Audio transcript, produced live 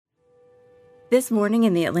This morning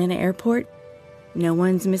in the Atlanta airport, no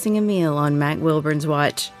one's missing a meal on Mac Wilburn's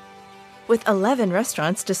watch. With 11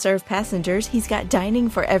 restaurants to serve passengers, he's got dining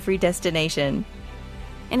for every destination.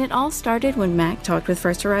 And it all started when Mac talked with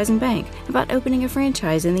First Horizon Bank about opening a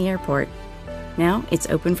franchise in the airport. Now it's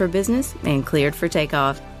open for business and cleared for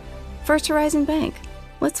takeoff. First Horizon Bank.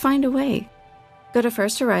 Let's find a way. Go to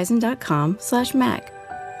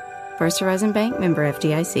firsthorizon.com/Mac. First Horizon Bank, member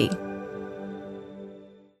FDIC.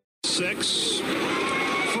 6, 4, 3.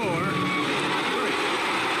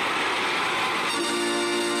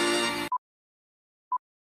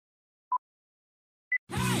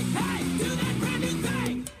 Hey, do that brand new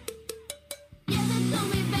thing! Give it to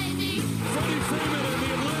me, baby! Freddie Freeman and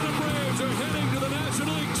the Atlanta Braves are heading to the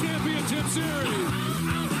National League Championship Series.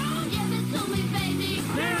 Give it to me, baby!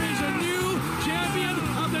 There is a new champion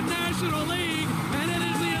of the National League, and it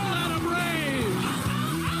is the Atlanta Braves.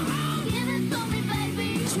 Give it to me,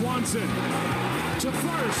 baby! Swanson to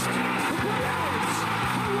first. The Braves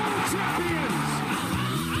are world champions.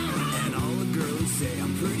 And all the girls say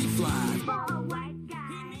I'm pretty fly.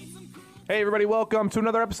 Hey everybody, welcome to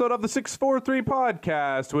another episode of the 643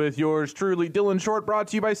 podcast with yours truly, Dylan Short, brought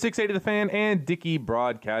to you by 680 The Fan and Dickey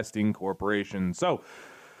Broadcasting Corporation. So,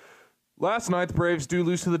 last night the Braves do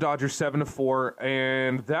lose to the Dodgers 7-4,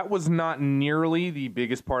 and that was not nearly the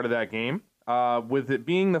biggest part of that game. With it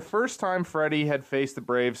being the first time Freddie had faced the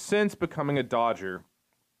Braves since becoming a Dodger,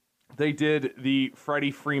 they did the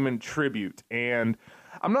Freddie Freeman tribute, and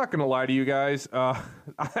I'm not going to lie to you guys, I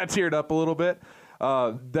teared up a little bit.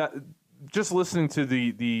 Just listening to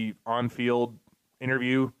the on-field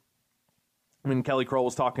interview when Kelly Kroll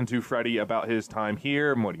was talking to Freddie about his time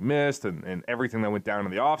here and what he missed and everything that went down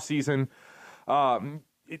in the offseason,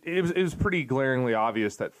 it was pretty glaringly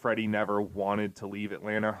obvious that Freddie never wanted to leave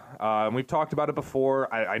Atlanta. And we've talked about it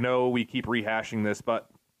before. I know we keep rehashing this, but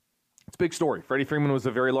it's a big story. Freddie Freeman was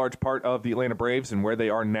a very large part of the Atlanta Braves, and where they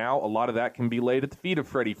are now, a lot of that can be laid at the feet of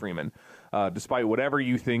Freddie Freeman. Despite whatever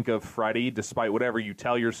you think of Freddie, despite whatever you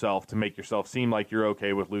tell yourself to make yourself seem like you're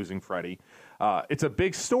okay with losing Freddie, it's a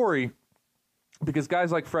big story because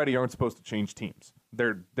guys like Freddie aren't supposed to change teams.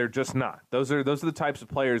 They're just not. Those are the types of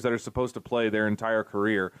players that are supposed to play their entire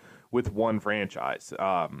career with one franchise.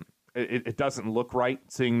 It doesn't look right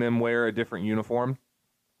seeing them wear a different uniform.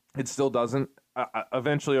 It still doesn't.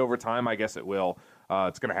 Eventually, over time, I guess it will.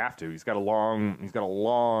 It's going to have to. He's got a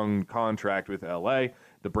long contract with LA.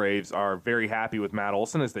 The Braves are very happy with Matt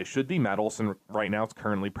Olson, as they should be. Matt Olson right now is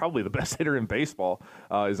currently probably the best hitter in baseball.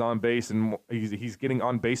 Is on base, and he's getting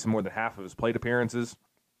on base in more than half of his plate appearances.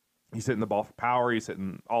 He's hitting the ball for power. He's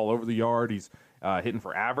hitting all over the yard. He's hitting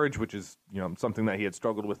for average, which is something that he had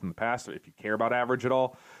struggled with in the past. If you care about average at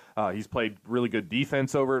all, he's played really good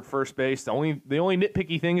defense over at first base. The only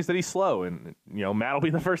nitpicky thing is that he's slow, and Matt will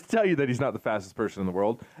be the first to tell you that he's not the fastest person in the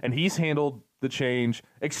world. And he's handled the change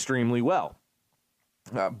extremely well.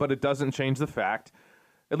 But it doesn't change the fact,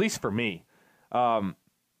 at least for me, I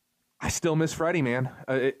still miss Freddie, man.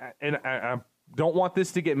 And I don't want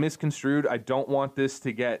this to get misconstrued. I don't want this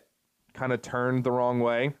to get kind of turned the wrong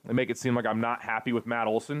way and make it seem like I'm not happy with Matt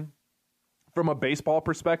Olson. From a baseball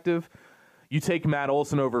perspective, you take Matt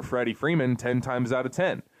Olson over Freddie Freeman 10 times out of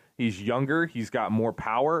 10. He's younger. He's got more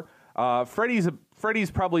power. Freddie's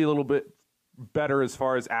probably a little bit better as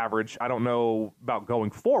far as average. I don't know about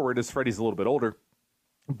going forward, as Freddie's a little bit older.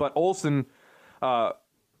 But Olson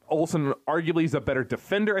arguably is a better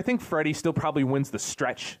defender. I think Freddie still probably wins the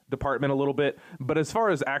stretch department a little bit. But as far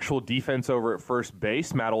as actual defense over at first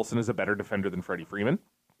base, Matt Olson is a better defender than Freddie Freeman.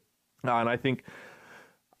 And I think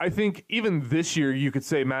even this year you could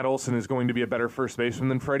say Matt Olson is going to be a better first baseman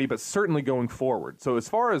than Freddie, but certainly going forward. So as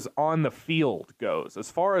far as on the field goes,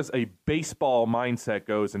 as far as a baseball mindset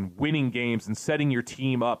goes and winning games and setting your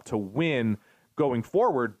team up to win going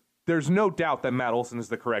forward, there's no doubt that Matt Olson is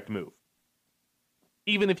the correct move.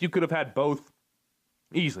 Even if you could have had both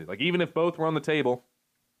easily, like even if both were on the table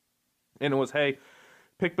and it was, hey,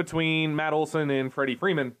 pick between Matt Olson and Freddie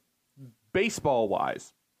Freeman,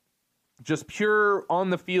 baseball-wise, just pure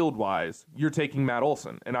on-the-field-wise, you're taking Matt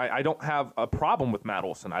Olson. And I don't have a problem with Matt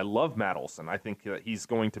Olson. I love Matt Olson. I think that he's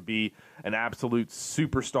going to be an absolute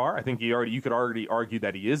superstar. I think you could already argue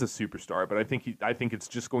that he is a superstar, but I think it's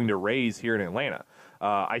just going to raise here in Atlanta.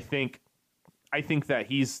 I think that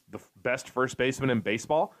he's the best first baseman in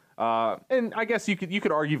baseball. And I guess you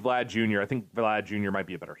could argue Vlad Jr. I think Vlad Jr. might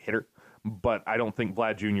be a better hitter, but I don't think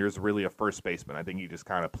Vlad Jr. is really a first baseman. I think he just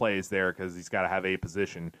kind of plays there because he's got to have a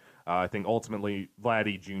position. I think ultimately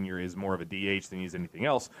Vladdy Jr. is more of a DH than he's anything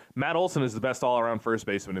else. Matt Olson is the best all-around first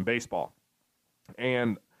baseman in baseball.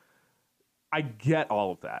 And I get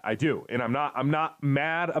all of that. I do. And I'm not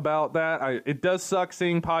mad about that. It does suck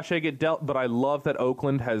seeing Pache get dealt, but I love that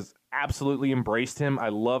Oakland has absolutely embraced him. I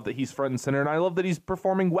love that he's front and center, and I love that he's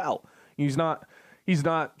performing well. He's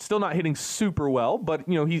still not hitting super well, but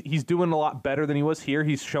he's doing a lot better than he was here.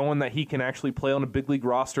 He's showing that he can actually play on a big league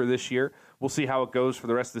roster this year. We'll see how it goes for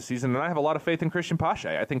the rest of the season, and I have a lot of faith in Christian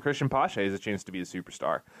Pache. I think Christian Pache has a chance to be a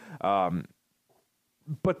superstar.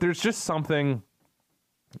 But there's just something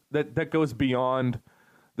that goes beyond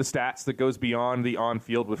the stats, that goes beyond the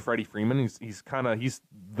on-field with Freddie Freeman. He's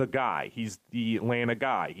the guy. He's the Atlanta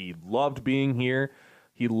guy. He loved being here.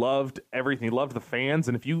 He loved everything. He loved the fans.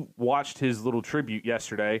 And if you watched his little tribute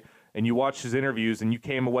yesterday and you watched his interviews and you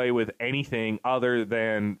came away with anything other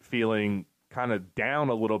than feeling kind of down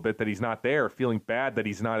a little bit that he's not there, feeling bad that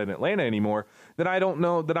he's not in Atlanta anymore, then I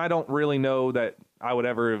don't really know that I would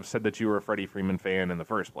ever have said that you were a Freddie Freeman fan in the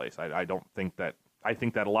first place. I don't think that. I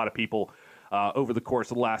think that a lot of people over the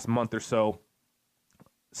course of the last month or so,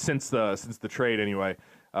 since the trade anyway,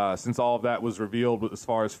 since all of that was revealed as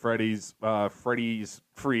far as Freddie's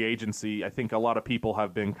free agency, I think a lot of people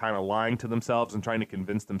have been kind of lying to themselves and trying to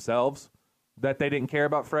convince themselves that they didn't care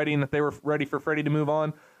about Freddie and that they were ready for Freddie to move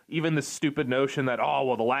on. Even the stupid notion that,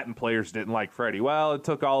 the Latin players didn't like Freddie. Well, it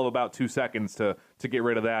took all of about 2 seconds to get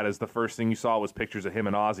rid of that, as the first thing you saw was pictures of him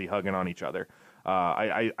and Ozzy hugging on each other.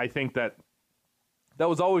 I think that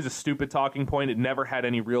was always a stupid talking point. It never had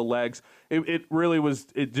any real legs. It really was.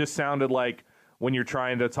 It just sounded like when you're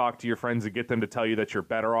trying to talk to your friends and get them to tell you that you're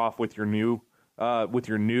better off with your new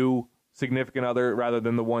significant other rather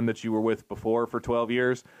than the one that you were with before for 12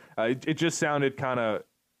 years. It just sounded kind of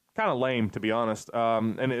lame, to be honest.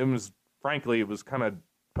 And it was kind of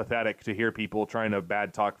pathetic to hear people trying to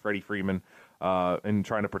bad talk Freddie Freeman and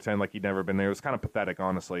trying to pretend like he'd never been there. It was kind of pathetic,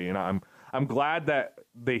 honestly. And I'm glad that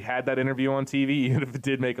they had that interview on TV, even if it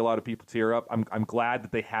did make a lot of people tear up. I'm glad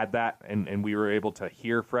that they had that and we were able to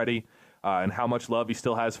hear Freddie and how much love he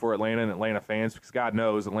still has for Atlanta and Atlanta fans, because God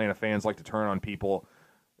knows Atlanta fans like to turn on people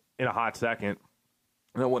in a hot second.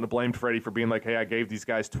 And I wouldn't have blamed Freddie for being like, hey, I gave these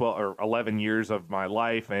guys 12 or 11 years of my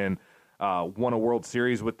life and won a World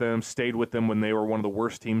Series with them, stayed with them when they were one of the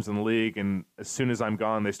worst teams in the league, and as soon as I'm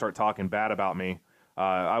gone, they start talking bad about me.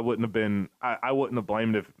 I wouldn't have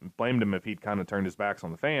blamed him if he'd kind of turned his backs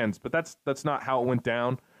on the fans, but that's not how it went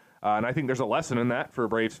down. And I think there's a lesson in that for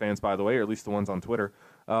Braves fans, by the way, or at least the ones on Twitter.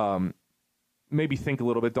 Maybe think a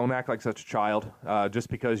little bit. Don't act like such a child. Just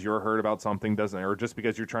because you're hurt about something or just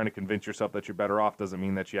because you're trying to convince yourself that you're better off doesn't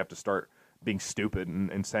mean that you have to start being stupid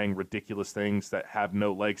and saying ridiculous things that have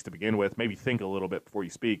no legs to begin with. Maybe think a little bit before you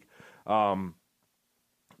speak.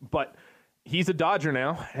 But he's a Dodger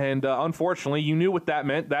now, and unfortunately, you knew what that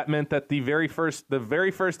meant. That meant that the very first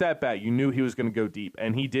at bat, you knew he was going to go deep,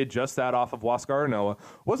 and he did just that off of Huascar Ynoa.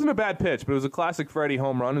 Wasn't a bad pitch, but it was a classic Freddie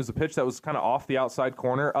home run. It was a pitch that was kind of off the outside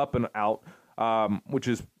corner, up and out, which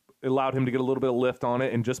allowed him to get a little bit of lift on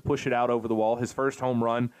it and just push it out over the wall. His first home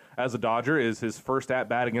run as a Dodger is his first at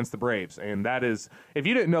bat against the Braves, and that is, if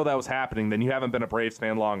you didn't know that was happening, then you haven't been a Braves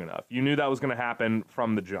fan long enough. You knew that was going to happen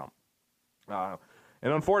from the jump.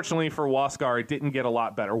 And unfortunately for Huascar, it didn't get a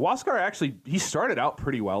lot better. Huascar actually, he started out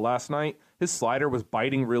pretty well last night. His slider was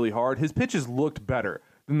biting really hard. His pitches looked better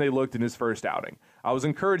than they looked in his first outing. I was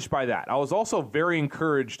encouraged by that. I was also very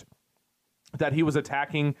encouraged that he was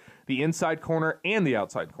attacking the inside corner and the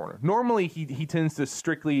outside corner. Normally, he tends to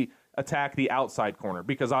strictly attack the outside corner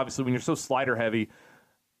because obviously when you're so slider heavy,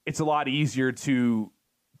 it's a lot easier to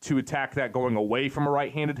attack that going away from a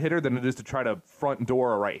right-handed hitter than it is to try to front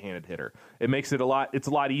door a right-handed hitter. It's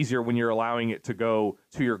a lot easier when you're allowing it to go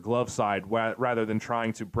to your glove side rather than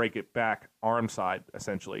trying to break it back arm side,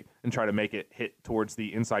 essentially, and try to make it hit towards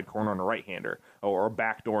the inside corner on a right-hander or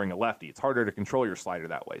backdooring a lefty. It's harder to control your slider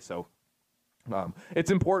that way, so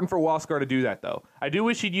it's important for Huascar to do that, though. I do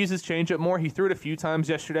wish he'd use his changeup more. He threw it a few times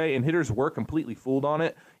yesterday, and hitters were completely fooled on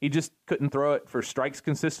it. He just couldn't throw it for strikes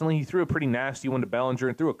consistently. He threw a pretty nasty one to Bellinger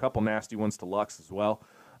and threw a couple nasty ones to Lux as well.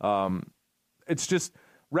 It's just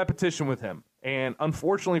repetition with him. And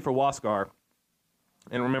unfortunately for Huascar,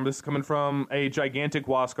 and remember this is coming from a gigantic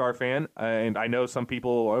Huascar fan, and I know some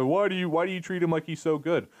people, why do you treat him like he's so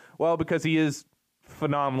good? Well, because he is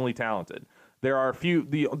phenomenally talented. There are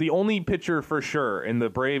the only pitcher for sure in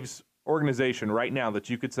the Braves organization right now that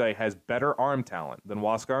you could say has better arm talent than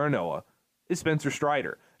Huascar Ynoa is Spencer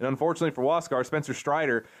Strider. And unfortunately for Huascar, Spencer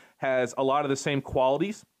Strider has a lot of the same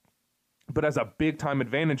qualities, but has a big-time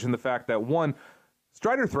advantage in the fact that, one,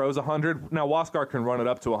 Strider throws 100. Now, Huascar can run it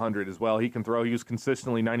up to 100 as well. He can throw. He was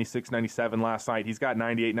consistently 96, 97 last night. He's got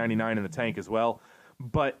 98, 99 in the tank as well.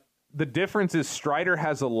 But The difference is Strider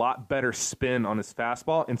has a lot better spin on his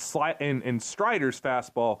fastball, and Strider's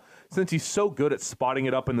fastball, since he's so good at spotting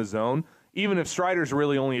it up in the zone, even if Strider's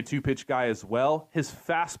really only a two-pitch guy as well, his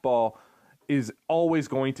fastball is always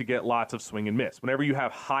going to get lots of swing and miss. Whenever you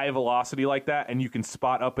have high velocity like that and you can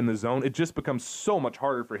spot up in the zone, it just becomes so much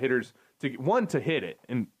harder for hitters to, one, to hit it,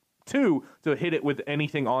 and two, to hit it with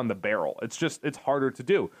anything on the barrel. It's harder to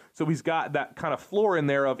do. So he's got that kind of floor in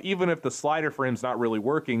there of even if the slider for him's not really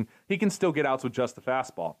working, he can still get outs with just the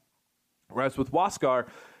fastball. Whereas with Huascar,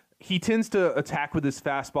 he tends to attack with his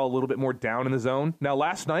fastball a little bit more down in the zone. Now,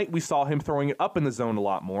 last night we saw him throwing it up in the zone a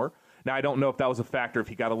lot more. Now, I don't know if that was a factor if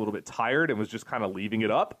he got a little bit tired and was just kind of leaving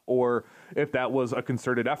it up, or if that was a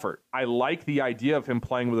concerted effort. I like the idea of him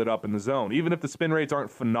playing with it up in the zone. Even if the spin rates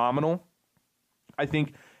aren't phenomenal, I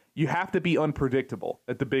think you have to be unpredictable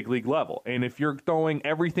at the big league level. And if you're throwing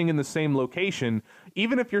everything in the same location,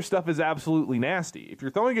 even if your stuff is absolutely nasty, if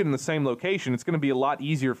you're throwing it in the same location, it's going to be a lot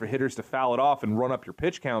easier for hitters to foul it off and run up your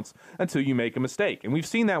pitch counts until you make a mistake. And we've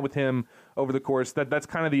seen that with him over the course. That's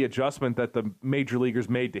kind of the adjustment that the major leaguers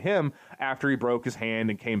made to him after he broke his hand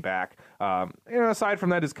and came back. Aside from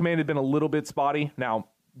that, his command had been a little bit spotty. Now,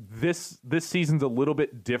 this season's a little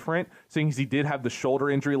bit different, seeing as he did have the shoulder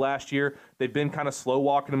injury last year. They've been kind of slow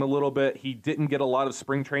walking him a little bit. He didn't get a lot of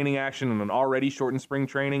spring training action in an already shortened spring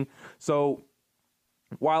training. So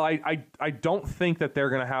while I don't think that they're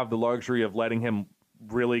going to have the luxury of letting him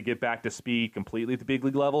really get back to speed completely at the big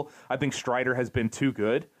league level, I think Strider has been too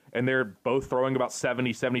good, and they're both throwing about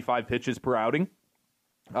 70, 75 pitches per outing.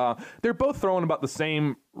 They're both throwing about the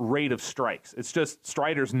same rate of strikes. It's just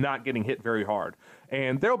Strider's not getting hit very hard.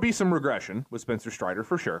 And there'll be some regression with Spencer Strider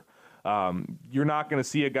for sure. You're not going to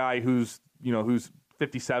see a guy who's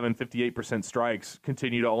 57, 58% strikes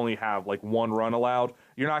continue to only have like one run allowed.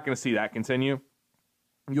 You're not going to see that continue.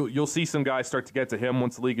 You'll see some guys start to get to him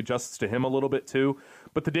once the league adjusts to him a little bit too.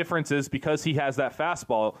 But the difference is because he has that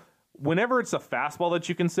fastball, whenever it's a fastball that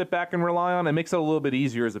you can sit back and rely on, it makes it a little bit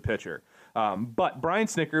easier as a pitcher. But Brian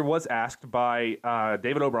Snitker was asked by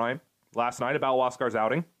David O'Brien last night about Huascar's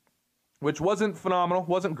outing, which wasn't phenomenal,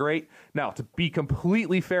 wasn't great. Now, to be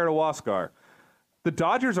completely fair to Huascar, the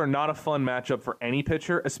Dodgers are not a fun matchup for any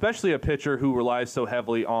pitcher, especially a pitcher who relies so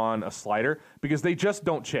heavily on a slider, because they just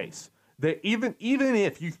don't chase. Even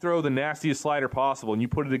if you throw the nastiest slider possible and you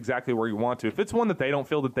put it exactly where you want to, if it's one that they don't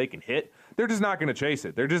feel that they can hit, they're just not going to chase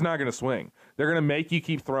it. They're just not going to swing. They're going to make you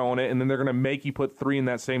keep throwing it, and then they're going to make you put three in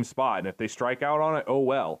that same spot. And if they strike out on it, oh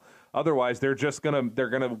well. Otherwise, they're going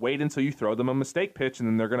to wait until you throw them a mistake pitch, and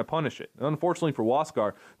then they're going to punish it. And unfortunately for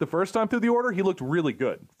Huascar, the first time through the order, he looked really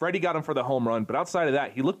good. Freddie got him for the home run, but outside of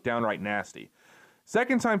that, he looked downright nasty.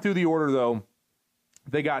 Second time through the order, though,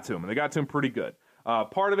 they got to him, and they got to him pretty good.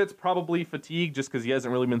 Part of it's probably fatigue, just because he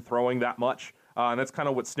hasn't really been throwing that much. And that's kind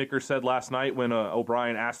of what Snitker said last night when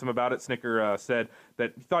O'Brien asked him about it. Snitker said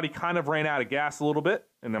that he thought he kind of ran out of gas a little bit,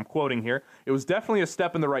 and I'm quoting here. It was definitely a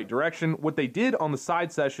step in the right direction. What they did on the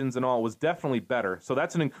side sessions and all was definitely better, so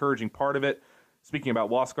that's an encouraging part of it. Speaking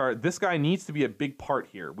about Huascar, this guy needs to be a big part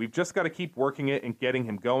here. We've just got to keep working it and getting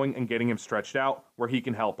him going and getting him stretched out where he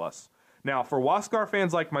can help us. Now, for Huascar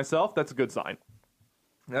fans like myself, that's a good sign.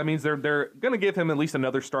 That means they're going to give him at least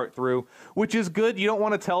another start through, which is good. You don't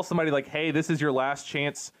want to tell somebody like, hey, this is your last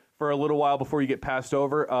chance for a little while before you get passed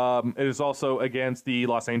over. It is also against the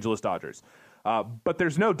Los Angeles Dodgers. But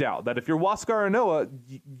there's no doubt that if you're Huascar or Noah,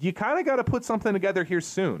 you kind of got to put something together here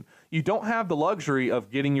soon. You don't have the luxury of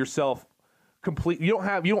getting yourself complete. You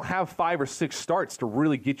don't have 5 or 6 starts to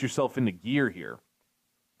really get yourself into gear here.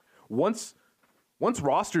 Once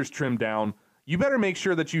rosters trim down, you better make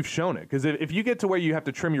sure that you've shown it. Because if you get to where you have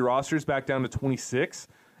to trim your rosters back down to 26,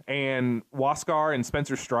 and Huascar and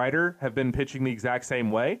Spencer Strider have been pitching the exact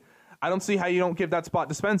same way, I don't see how you don't give that spot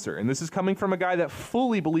to Spencer. And this is coming from a guy that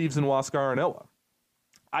fully believes in Huascar and Noah.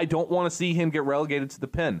 I don't want to see him get relegated to the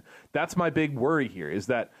pen. That's my big worry here, is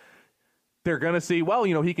that they're going to see, well,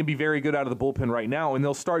 he can be very good out of the bullpen right now, and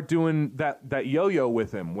they'll start doing that yo-yo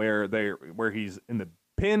with him where he's in the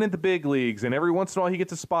pen at the big leagues, and every once in a while he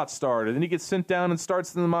gets a spot start, and then he gets sent down and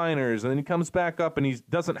starts in the minors, and then he comes back up and he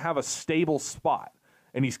doesn't have a stable spot,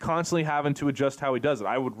 and he's constantly having to adjust how he does it.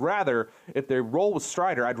 I would rather, if they roll with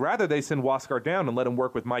Strider, I'd rather they send Huascar down and let him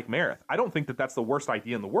work with Mike Mareth. I don't think that that's the worst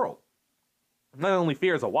idea in the world. My only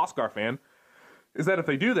fear as a Huascar fan is that if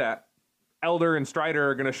they do that, Elder and Strider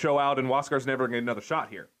are going to show out and Huascar's never going to get another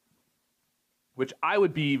shot here, which I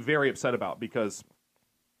would be very upset about, because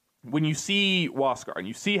when you see Huascar and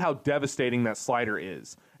you see how devastating that slider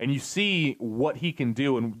is, and you see what he can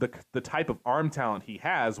do and the type of arm talent he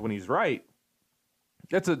has when he's right,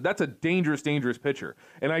 That's a dangerous pitcher.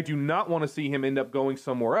 And I do not want to see him end up going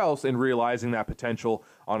somewhere else and realizing that potential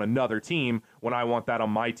on another team when I want that on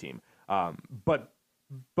my team. But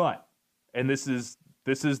and this is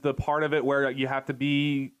the part of it where you have to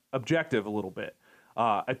be objective a little bit.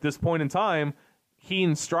 At this point in time, he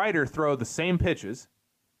and Strider throw the same pitches.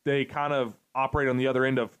 They kind of operate on the other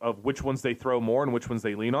end of which ones they throw more and which ones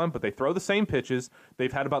they lean on, but they throw the same pitches.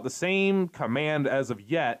 They've had about the same command as of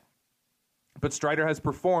yet, but Strider has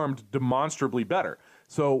performed demonstrably better.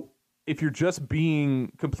 So if you're just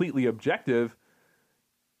being completely objective,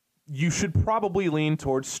 you should probably lean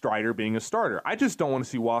towards Strider being a starter. I just don't want to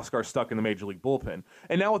see Huascar stuck in the Major League bullpen.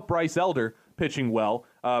 And now with Bryce Elder pitching well,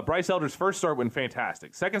 Bryce Elder's first start went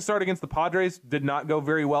fantastic. Second start against the Padres did not go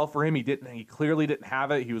very well for him. He clearly didn't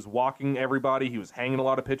have it. He was walking everybody. He was hanging a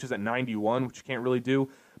lot of pitches at 91, which you can't really do.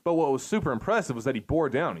 But what was super impressive was that he bore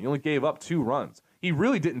down. He only gave up 2 runs. He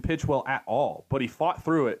really didn't pitch well at all, but he fought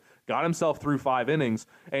through it, got himself through 5 innings,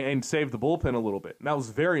 and saved the bullpen a little bit. And that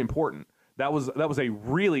was very important. That was a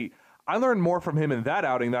really... I learned more from him in that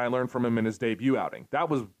outing than I learned from him in his debut outing. That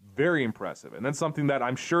was very impressive, and that's something that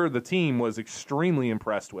I'm sure the team was extremely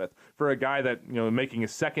impressed with for a guy that, making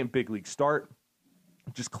his second big league start,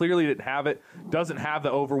 just clearly didn't have it, doesn't have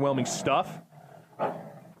the overwhelming stuff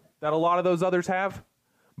that a lot of those others have,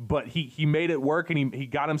 but he made it work, and he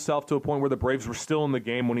got himself to a point where the Braves were still in the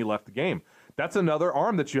game when he left the game. That's another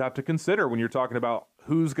arm that you have to consider when you're talking about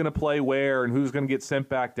who's going to play where and who's going to get sent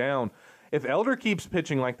back down. If Elder keeps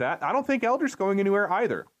pitching like that, I don't think Elder's going anywhere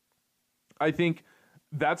either. I think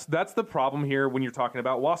that's the problem here when you're talking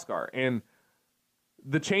about Huascar. And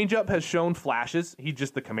the changeup has shown flashes.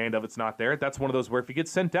 The command of it's not there. That's one of those where if he gets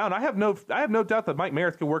sent down, I have no doubt that Mike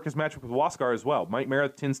Merritt can work his matchup with Huascar as well. Mike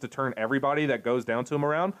Merritt tends to turn everybody that goes down to him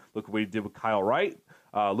around. Look what he did with Kyle Wright.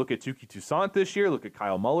 Look at Tuki Toussaint this year. Look at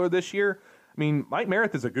Kyle Muller this year. I mean, Mike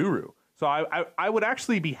Merritt is a guru. So I would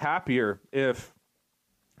actually be happier if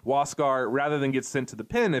Huascar, rather than get sent to the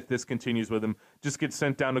pen if this continues with him, just gets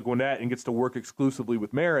sent down to Gwinnett and gets to work exclusively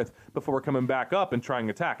with Merritt before coming back up and trying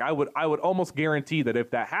to attack. I would almost guarantee that if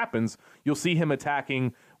that happens, you'll see him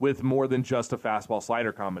attacking with more than just a fastball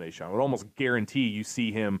slider combination. I would almost guarantee you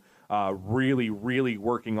see him really, really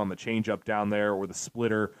working on the changeup down there or the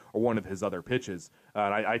splitter or one of his other pitches.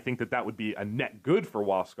 And I think that would be a net good for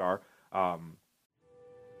Huascar.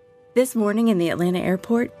 This morning in the Atlanta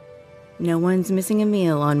airport, no one's missing a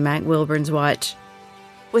meal on Mac Wilburn's watch.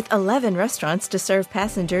 With 11 restaurants to serve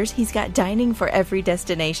passengers, he's got dining for every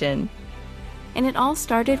destination. And it all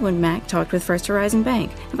started when Mac talked with First Horizon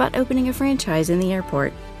Bank about opening a franchise in the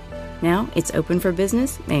airport. Now it's open for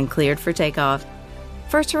business and cleared for takeoff.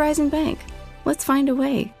 First Horizon Bank. Let's find a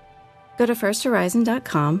way. Go to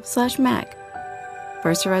firsthorizon.com/Mac.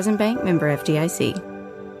 First Horizon Bank, member FDIC.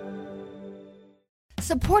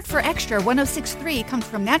 Support for Extra 106.3 comes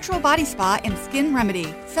from Natural Body Spa and Skin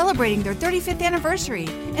Remedy, celebrating their 35th anniversary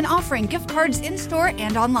and offering gift cards in-store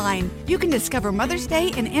and online. You can discover Mother's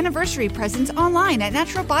Day and anniversary presents online at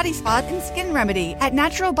Natural Body Spa and Skin Remedy at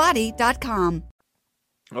naturalbody.com.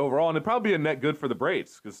 Overall, and it'd probably be a net good for the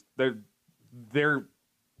Braves because they're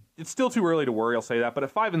it's still too early to worry, I'll say that, but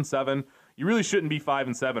at 5-7, you really shouldn't be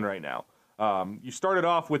 5-7 right now. You started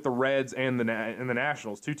off with the Reds and the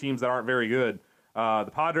Nationals, two teams that aren't very good.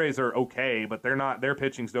 The Padres are okay, but their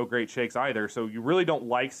pitching's no great shakes either, so you really don't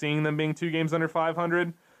like seeing them being 2 games under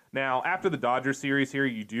 500. Now, after the Dodgers series here,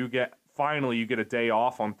 you get a day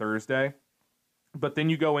off on Thursday, but then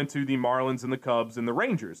you go into the Marlins and the Cubs and the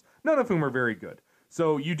Rangers, none of whom are very good.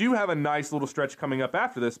 So you do have a nice little stretch coming up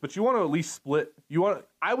after this, but you want to at least split.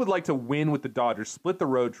 I would like to win with the Dodgers, split the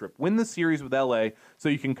road trip, win the series with LA, so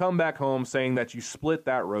you can come back home saying that you split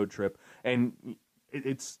that road trip, and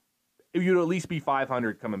you'd at least be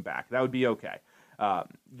 500 coming back. That would be okay.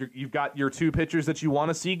 You've got your 2 pitchers that you want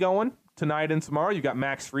to see going tonight and tomorrow. You've got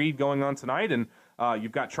Max Fried going on tonight, and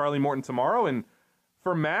you've got Charlie Morton tomorrow. And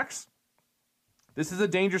for Max, this is a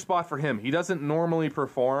danger spot for him. He doesn't normally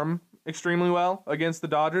perform extremely well against the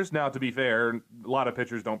Dodgers. Now, to be fair, a lot of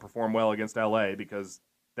pitchers don't perform well against LA because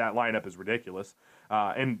that lineup is ridiculous.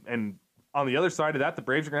 And on the other side of that, the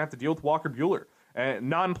Braves are going to have to deal with Walker Buehler.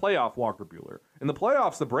 Non-playoff Walker Buehler. In the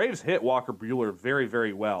playoffs, the Braves hit Walker Buehler very,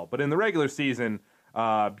 very well. But in the regular season,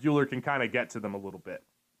 Buehler can kind of get to them a little bit.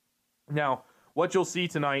 Now, what you'll see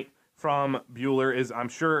tonight from Buehler is I'm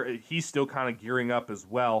sure he's still kind of gearing up as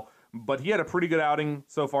well. But he had a pretty good outing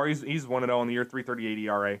so far. He's 1-0 on the year, 3.38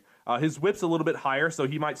 ERA. His whip's a little bit higher, so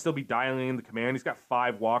he might still be dialing in the command. He's got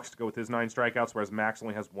 5 walks to go with his 9 strikeouts, whereas Max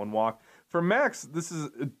only has 1 walk. For Max, this is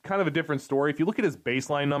kind of a different story. If you look at his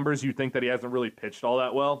baseline numbers, you think that he hasn't really pitched all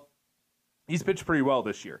that well. He's pitched pretty well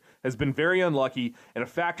this year, has been very unlucky, and a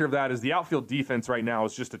factor of that is the outfield defense right now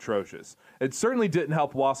is just atrocious. It certainly didn't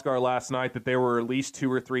help Huascar last night that there were at least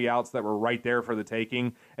 2 or 3 outs that were right there for the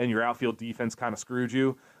taking, and your outfield defense kind of screwed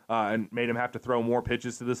you and made him have to throw more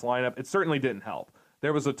pitches to this lineup. It certainly didn't help.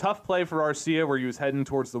 There was a tough play for Arcia where he was heading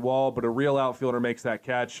towards the wall, but a real outfielder makes that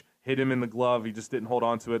catch, hit him in the glove. He just didn't hold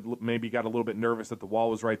on to it. Maybe got a little bit nervous that the wall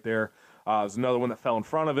was right there. There's another one that fell in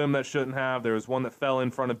front of him that shouldn't have. There was one that fell in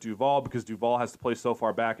front of Duvall because Duvall has to play so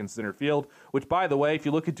far back in center field, which, by the way, if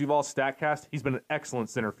you look at Duvall's StatCast, he's been an excellent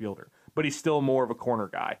center fielder, but he's still more of a corner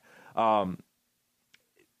guy. I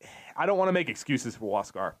don't want to make excuses for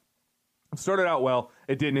Huascar. It started out well.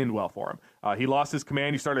 It didn't end well for him. He lost his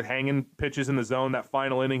command. He started hanging pitches in the zone. That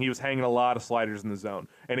final inning, he was hanging a lot of sliders in the zone,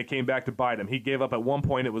 and it came back to bite him. He gave up at one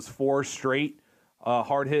point. It was 4 straight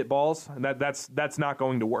hard hit balls, and that's not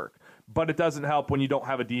going to work. But it doesn't help when you don't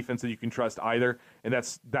have a defense that you can trust either, and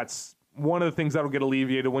that's one of the things that will get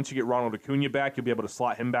alleviated once you get Ronald Acuna back. You'll be able to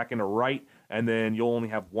slot him back into right, and then you'll only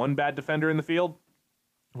have one bad defender in the field,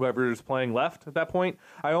 whoever is playing left at that point.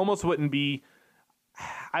 I almost wouldn't be.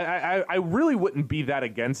 I really wouldn't be that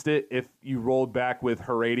against it if you rolled back with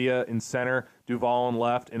Heredia in center, Duvall in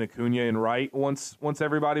left, and Acuna in right once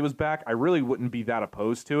everybody was back. I really wouldn't be that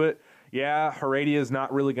opposed to it. Yeah, Heredia is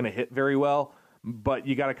not really going to hit very well, but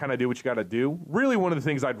you got to kind of do what you got to do. Really, one of the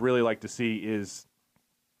things I'd really like to see is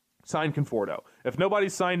sign Conforto. If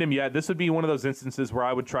nobody's signed him yet, this would be one of those instances where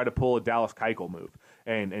I would try to pull a Dallas Keuchel move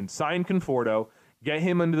and sign Conforto. Get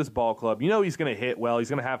him into this ball club. You know he's going to hit well. He's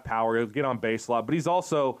going to have power. He'll get on base a lot, but he's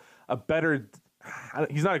also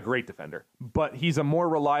he's not a great defender, but he's a more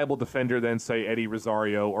reliable defender than, say, Eddie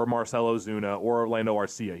Rosario or Marcell Ozuna or Orlando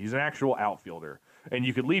Arcia. He's an actual outfielder. And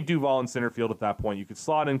you could leave Duvall in center field at that point. You could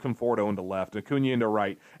slot in Conforto into left, Acuna into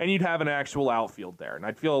right, and you'd have an actual outfield there. And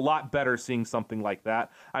I'd feel a lot better seeing something like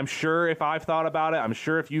that. I'm sure if I've thought about it, I'm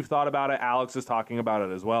sure if you've thought about it, Alex is talking about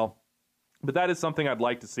it as well. But that is something I'd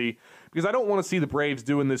like to see, because I don't want to see the Braves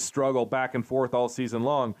doing this struggle back and forth all season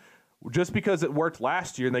long. Just because it worked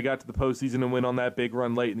last year and they got to the postseason and went on that big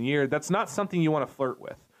run late in the year, that's not something you want to flirt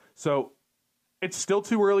with. So it's still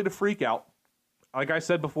too early to freak out. Like I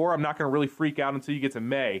said before, I'm not going to really freak out until you get to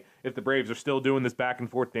May. If the Braves are still doing this back and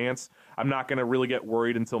forth dance, I'm not going to really get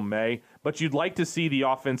worried until May. But you'd like to see the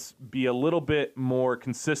offense be a little bit more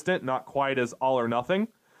consistent, not quite as all or nothing.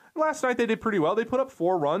 Last night they did pretty well. They put up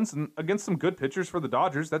 4 runs and against some good pitchers for the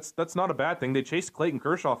Dodgers. That's not a bad thing. They chased Clayton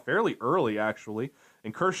Kershaw fairly early, actually,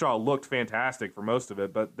 and Kershaw looked fantastic for most of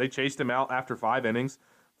it, but they chased him out after 5 innings.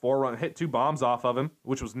 4 run, hit 2 bombs off of him,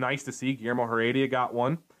 which was nice to see. Guillermo Heredia got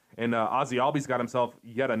one, and Ozzy Albies got himself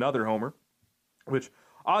yet another homer, which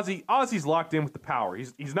Ozzy's locked in with the power.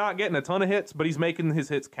 He's not getting a ton of hits, but he's making his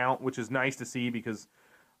hits count, which is nice to see because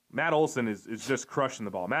Matt Olson is just crushing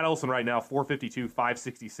the ball. Matt Olson right now, 452,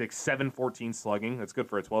 566, 714 slugging. That's good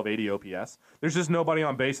for a 1280 OPS. There's just nobody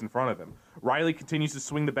on base in front of him. Riley continues to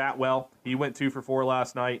swing the bat well. He went 2 for 4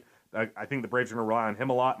 last night. I think the Braves are going to rely on him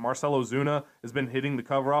a lot. Marcell Ozuna has been hitting the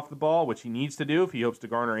cover off the ball, which he needs to do if he hopes to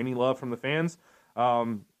garner any love from the fans.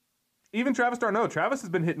 Even Travis d'Arnaud. Travis has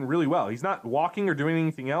been hitting really well. He's not walking or doing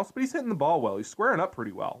anything else, but he's hitting the ball well. He's squaring up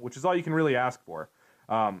pretty well, which is all you can really ask for.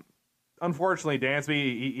 Unfortunately,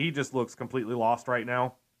 Dansby, he just looks completely lost right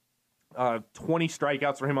now. 20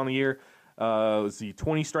 strikeouts for him on the year. Let's see,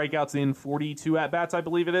 20 strikeouts in 42 at-bats, I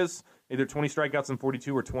believe it is. Either 20 strikeouts in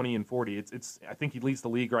 42 or 20 in 40. I think he leads the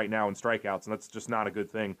league right now in strikeouts, and that's just not a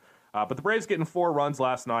good thing. But the Braves getting 4 runs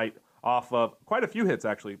last night off of quite a few hits,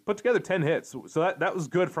 actually. Put together 10 hits, so that was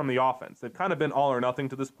good from the offense. They've kind of been all or nothing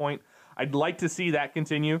to this point. I'd like to see that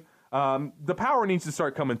continue. The power needs to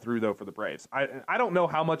start coming through, though, for the Braves. I don't know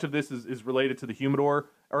how much of this is related to the humidor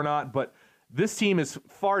or not, but this team is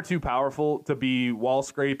far too powerful to be wall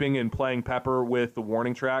scraping and playing pepper with the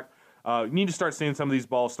warning track. You need to start seeing some of these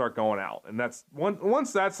balls start going out. And that's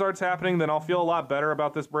once that starts happening, then I'll feel a lot better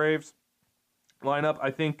about this Braves lineup. I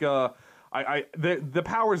think the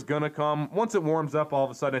power's going to come. Once it warms up, all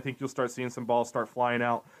of a sudden, I think you'll start seeing some balls start flying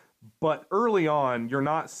out. But early on, you're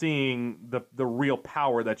not seeing the real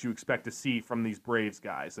power that you expect to see from these Braves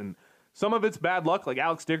guys. And some of it's bad luck, like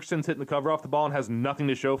Alex Dickerson's hitting the cover off the ball and has nothing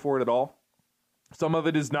to show for it at all. Some of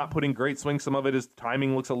it is not putting great swings. Some of it is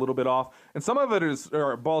timing looks a little bit off. And some of it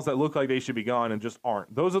are balls that look like they should be gone and just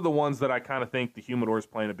aren't. Those are the ones that I kind of think the humidor is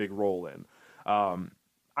playing a big role in.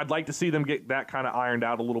 I'd like to see them get that kind of ironed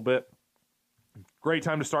out a little bit. Great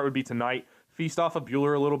time to start would be tonight. Feast off of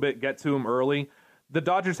Buehler a little bit, get to him early. The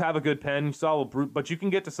Dodgers have a good pen, but you can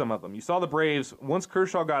get to some of them. You saw the Braves, once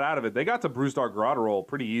Kershaw got out of it, they got to Brusdar Graterol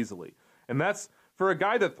pretty easily. And that's, for a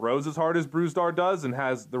guy that throws as hard as Brusdar does and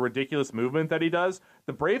has the ridiculous movement that he does,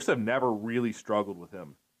 the Braves have never really struggled with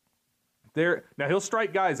him. Now, he'll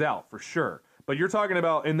strike guys out for sure, but you're talking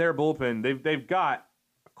about in their bullpen, they've got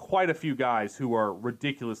quite a few guys who are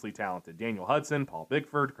ridiculously talented. Daniel Hudson, Paul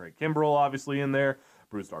Bickford, Craig Kimbrell obviously in there,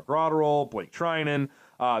 Brusdar Graterol, Blake Trinan.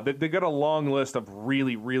 They got a long list of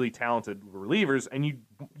really, really talented relievers, and you'd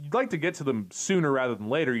like to get to them sooner rather than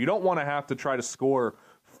later. You don't want to have to try to score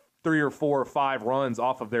 3 or 4 or 5 runs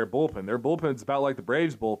off of their bullpen. Their bullpen's about like the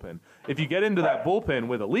Braves bullpen. If you get into that bullpen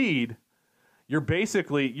with a lead, you're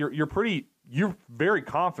basically you're very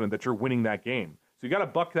confident that you're winning that game. So you got to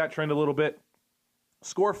buck that trend a little bit.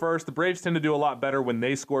 Score first. The Braves tend to do a lot better when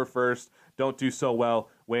they score first. Don't do so well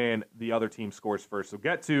when the other team scores first. So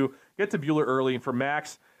get to Buehler early. And for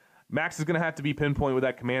Max is going to have to be pinpoint with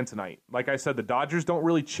that command tonight. Like I said, the Dodgers don't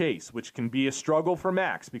really chase, which can be a struggle for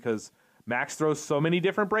Max because Max throws so many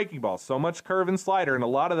different breaking balls, so much curve and slider, and a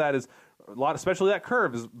lot of that is especially that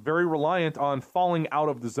curve is very reliant on falling out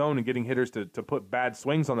of the zone and getting hitters to put bad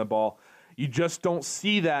swings on the ball. You just don't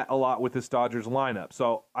see that a lot with this Dodgers lineup.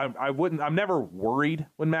 So I'm never worried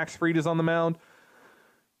when Max Fried is on the mound.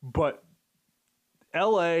 But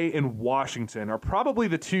LA and Washington are probably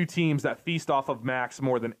the 2 teams that feast off of Max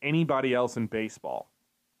more than anybody else in baseball.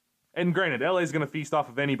 And granted, LA is going to feast off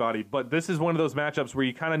of anybody, but this is one of those matchups where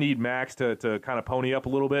you kind of need Max to kind of pony up a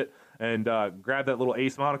little bit and grab that little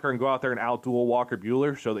ace moniker and go out there and outduel Walker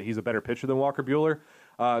Buehler, show that he's a better pitcher than Walker Buehler.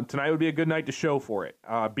 Tonight would be a good night to show for it.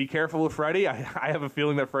 Be careful with Freddie. I have a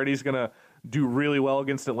feeling that Freddie's going to do really well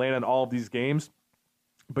against Atlanta in all of these games.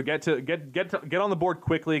 But get on the board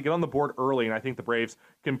quickly, get on the board early, and I think the Braves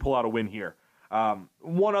can pull out a win here.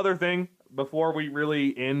 One other thing before we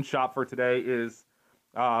really end shop for today is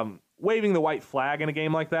waving the white flag in a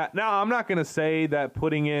game like that. Now, I'm not going to say that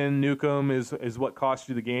putting in Newcomb is what cost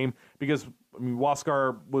you the game because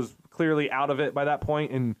Huascar was clearly out of it by that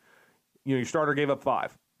point, and your starter gave up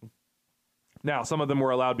 5. Now, some of them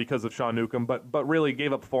were allowed because of Sean Newcomb, but really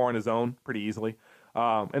gave up 4 on his own pretty easily.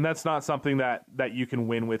 And that's not something that you can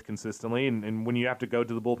win with consistently. And when you have to go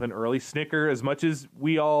to the bullpen early, Snitker, as much as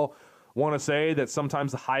we all want to say that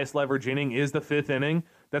sometimes the highest leverage inning is the 5th inning,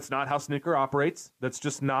 that's not how Snitker operates. That's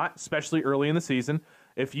just not, especially early in the season.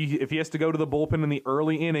 If he has to go to the bullpen in the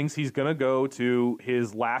early innings, he's going to go to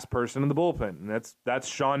his last person in the bullpen, and that's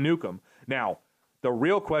Sean Newcomb. Now, the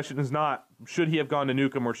real question is not should he have gone to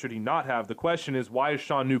Newcomb or should he not have. The question is why is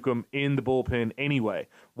Sean Newcomb in the bullpen anyway?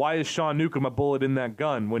 Why is Sean Newcomb a bullet in that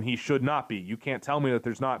gun when he should not be? You can't tell me that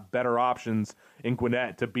there's not better options in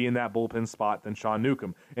Gwinnett to be in that bullpen spot than Sean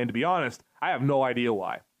Newcomb. And to be honest, I have no idea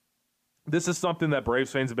why. This is something that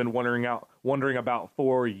Braves fans have been wondering about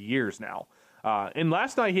for years now. And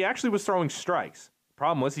last night he actually was throwing strikes.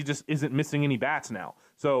 Problem was he just isn't missing any bats now.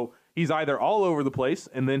 So he's either all over the place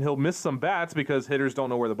and then he'll miss some bats because hitters don't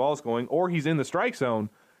know where the ball's going, or he's in the strike zone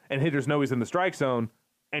and hitters know he's in the strike zone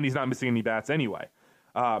and he's not missing any bats anyway.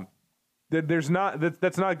 That's not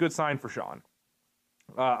a good sign for Sean.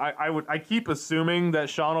 I keep assuming that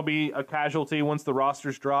Sean will be a casualty once the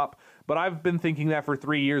rosters drop, but I've been thinking that for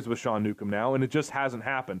 3 years with Sean Newcomb now, and it just hasn't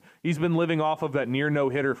happened. He's been living off of that near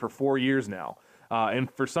no-hitter for 4 years now.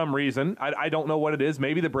 And for some reason, I don't know what it is.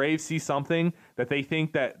 Maybe the Braves see something that they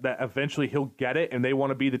think that eventually he'll get it and they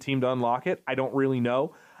want to be the team to unlock it. I don't really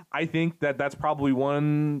know. I think that's probably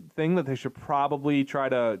one thing that they should probably try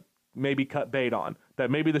to maybe cut bait on,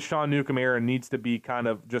 that maybe the Sean Newcomb era needs to be kind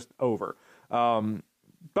of just over.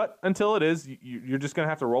 But until it is, you're just going to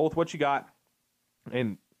have to roll with what you got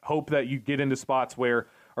and hope that you get into spots where,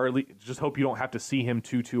 or at least just hope you don't have to see him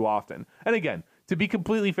too often. And again, to be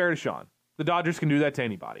completely fair to Sean, the Dodgers can do that to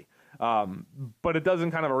anybody. But it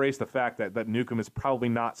doesn't kind of erase the fact that Newcomb is probably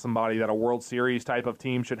not somebody that a World Series type of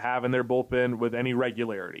team should have in their bullpen with any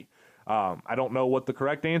regularity. I don't know what the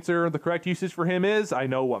correct answer, the correct usage for him is. I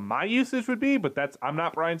know what my usage would be, but I'm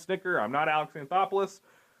not Brian Snitker. I'm not Alex Anthopoulos.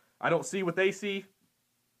 I don't see what they see.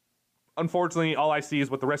 Unfortunately, all I see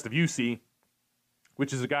is what the rest of you see,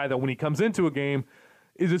 which is a guy that when he comes into a game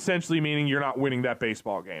is essentially meaning you're not winning that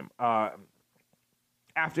baseball game.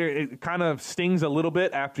 After it kind of stings a little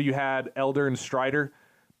bit after you had Elder and Strider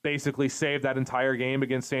basically save that entire game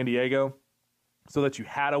against San Diego so that you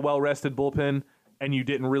had a well-rested bullpen and you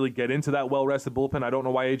didn't really get into that well-rested bullpen. I don't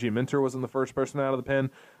know why A.J. Minter wasn't the first person out of the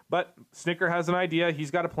pen, but Snitker has an idea.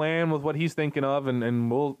 He's got a plan with what he's thinking of,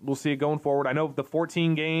 and we'll see it going forward. I know the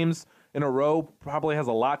 14 games in a row probably has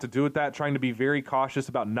a lot to do with that, trying to be very cautious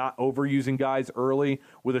about not overusing guys early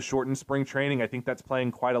with a shortened spring training. I think that's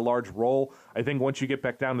playing quite a large role. I think once you get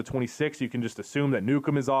back down to 26, you can just assume that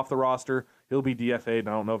Newcomb is off the roster. He'll be DFA'd, and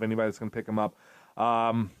I don't know if anybody's going to pick him up.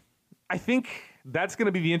 I think that's going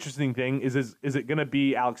to be the interesting thing. Is it going to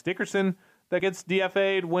be Alex Dickerson that gets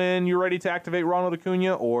DFA'd when you're ready to activate Ronald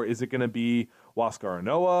Acuna, or is it going to be Huascar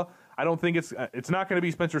Ynoa? I don't think it's not going to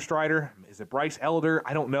be Spencer Strider. Is it Bryce Elder?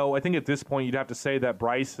 I don't know. I think at this point you'd have to say that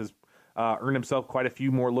Bryce has earned himself quite a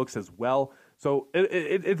few more looks as well. So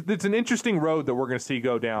it's an interesting road that we're going to see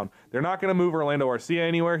go down. They're not going to move Orlando Arcia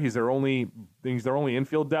anywhere. He's their only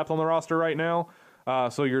infield depth on the roster right now.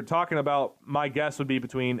 So you're talking about, my guess would be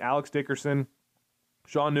between Alex Dickerson,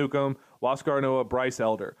 Sean Newcomb, Huascar Ynoa, Bryce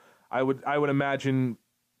Elder. I would imagine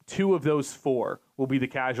 2 of those 4 will be the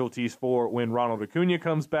casualties for when Ronald Acuna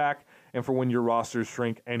comes back and for when your rosters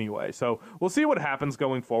shrink anyway. So we'll see what happens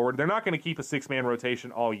going forward. They're not going to keep a 6-man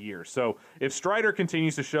rotation all year. So if Strider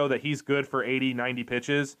continues to show that he's good for 80, 90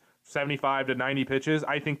 pitches, 75 to 90 pitches,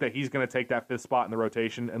 I think that he's going to take that 5th spot in the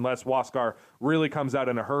rotation unless Huascar really comes out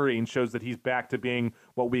in a hurry and shows that he's back to being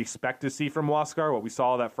what we expect to see from Huascar, what we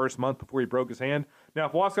saw that first month before he broke his hand. Now,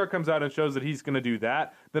 if Huascar comes out and shows that he's going to do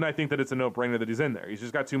that, then I think that it's a no-brainer that he's in there. He's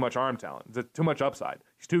just got too much arm talent. It's too much upside.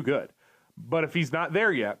 He's too good. But if he's not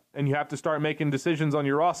there yet and you have to start making decisions on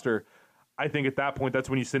your roster, I think at that point, that's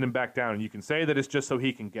when you send him back down. And you can say that it's just so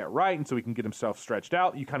he can get right and so he can get himself stretched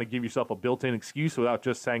out. You kind of give yourself a built-in excuse without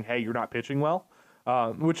just saying, hey, you're not pitching well.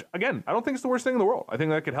 Which, again, I don't think it's the worst thing in the world. I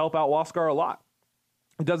think that could help out Huascar a lot.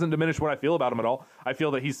 It doesn't diminish what I feel about him at all. I feel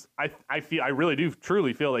that I really do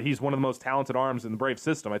truly feel that he's one of the most talented arms in the Braves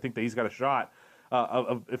system. I think that he's got a shot,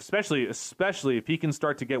 especially if he can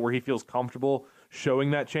start to get where he feels comfortable showing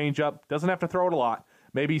that changeup. Doesn't have to throw it a lot.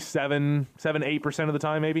 Maybe 8% of the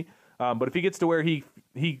time, maybe. But if he gets to where he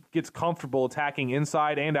gets comfortable attacking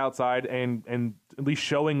inside and outside and at least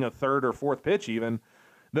showing a 3rd or 4th pitch even,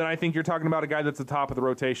 then I think you're talking about a guy that's the top of the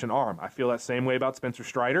rotation arm. I feel that same way about Spencer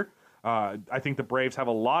Strider. I think the Braves have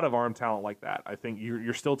a lot of arm talent like that. I think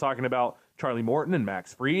you're still talking about Charlie Morton and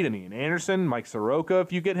Max Fried and Ian Anderson, Mike Soroka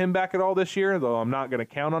if you get him back at all this year, though I'm not going to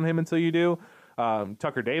count on him until you do.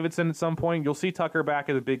 Tucker Davidson at some point. You'll see Tucker back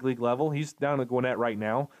at the big league level. He's down at Gwinnett right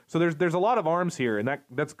now. So there's a lot of arms here, and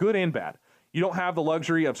that's good and bad. You don't have the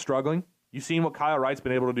luxury of struggling. You've seen what Kyle Wright's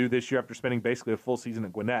been able to do this year after spending basically a full season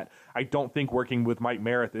at Gwinnett. I don't think working with Mike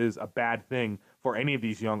Merritt is a bad thing for any of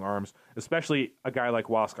these young arms, especially a guy like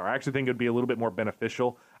Huascar. I actually think it would be a little bit more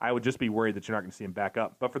beneficial. I would just be worried that you're not going to see him back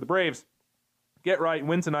up. But for the Braves, get right,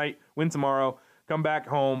 win tonight, win tomorrow, come back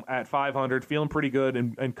home at 500, feeling pretty good,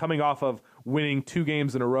 and coming off of winning 2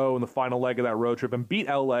 games in a row in the final leg of that road trip and beat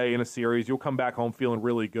LA in a series, you'll come back home feeling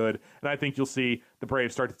really good. And I think you'll see the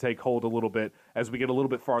Braves start to take hold a little bit as we get a little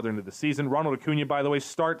bit farther into the season. Ronald Acuna, by the way,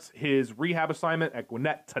 starts his rehab assignment at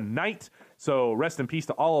Gwinnett tonight. So rest in peace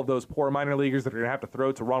to all of those poor minor leaguers that are going to have to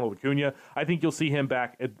throw to Ronald Acuna. I think you'll see him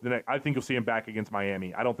back against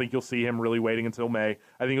Miami. I don't think you'll see him really waiting until May.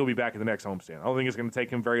 I think he'll be back at the next homestand. I don't think it's going to take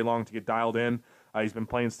him very long to get dialed in. He's been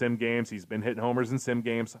playing sim games. He's been hitting homers in sim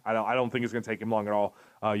games. I don't think it's going to take him long at all.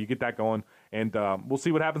 You get that going, and we'll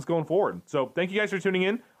see what happens going forward. So thank you guys for tuning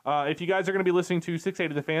in. If you guys are going to be listening to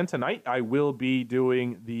 680 The Fan tonight, I will be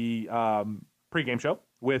doing the pregame show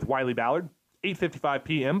with Wiley Ballard, 8:55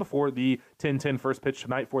 p.m. before the 10-10 first pitch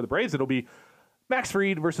tonight for the Braves. It'll be Max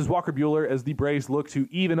Fried versus Walker Buehler as the Braves look to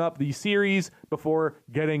even up the series before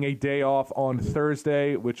getting a day off on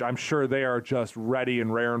Thursday, which I'm sure they are just ready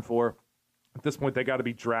and raring for. At this point, they got to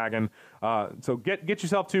be dragging. So get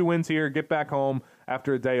yourself 2 wins here. Get back home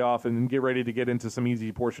after a day off and get ready to get into some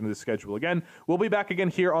easy portion of the schedule again. We'll be back again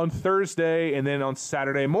here on Thursday and then on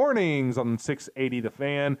Saturday mornings on 680 The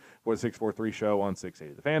Fan for the 643 show on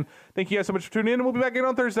 680 The Fan. Thank you guys so much for tuning in, and we'll be back again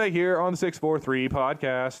on Thursday here on the 643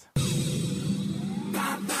 podcast.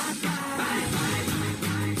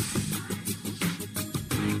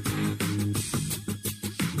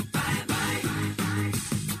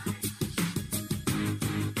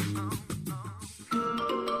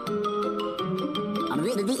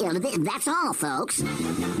 That's all, folks.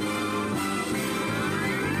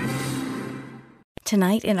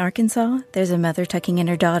 Tonight in Arkansas, there's a mother tucking in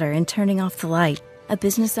her daughter and turning off the light. A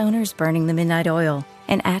business owner is burning the midnight oil.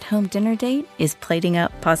 An at-home dinner date is plating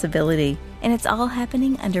up possibility. And it's all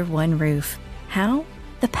happening under one roof. How?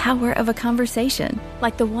 The power of a conversation,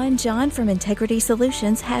 like the one John from Integrity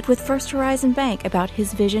Solutions had with First Horizon Bank about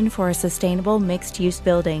his vision for a sustainable mixed-use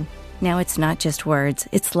building. Now it's not just words,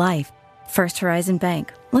 it's life. First Horizon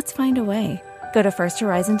Bank. Let's find a way. Go to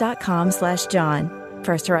firsthorizon.com/John.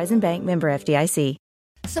 First Horizon Bank, member FDIC.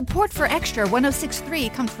 Support for Extra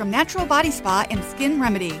 106.3 comes from Natural Body Spa and Skin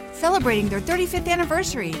Remedy, celebrating their 35th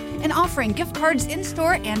anniversary and offering gift cards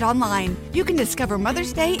in-store and online. You can discover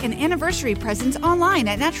Mother's Day and anniversary presents online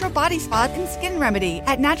at Natural Body Spa and Skin Remedy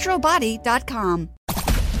at naturalbody.com.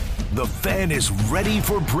 The Fan is ready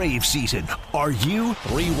for Brave season. Are you?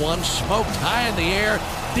 3-1 smoked high in the air,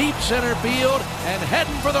 deep center field, and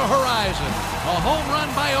heading for the horizon. A home run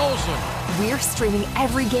by Olsen. We're streaming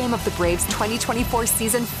every game of the Braves 2024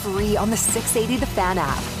 season free on the 680 The Fan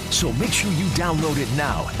app. So make sure you download it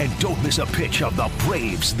now and don't miss a pitch of the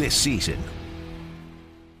Braves this season.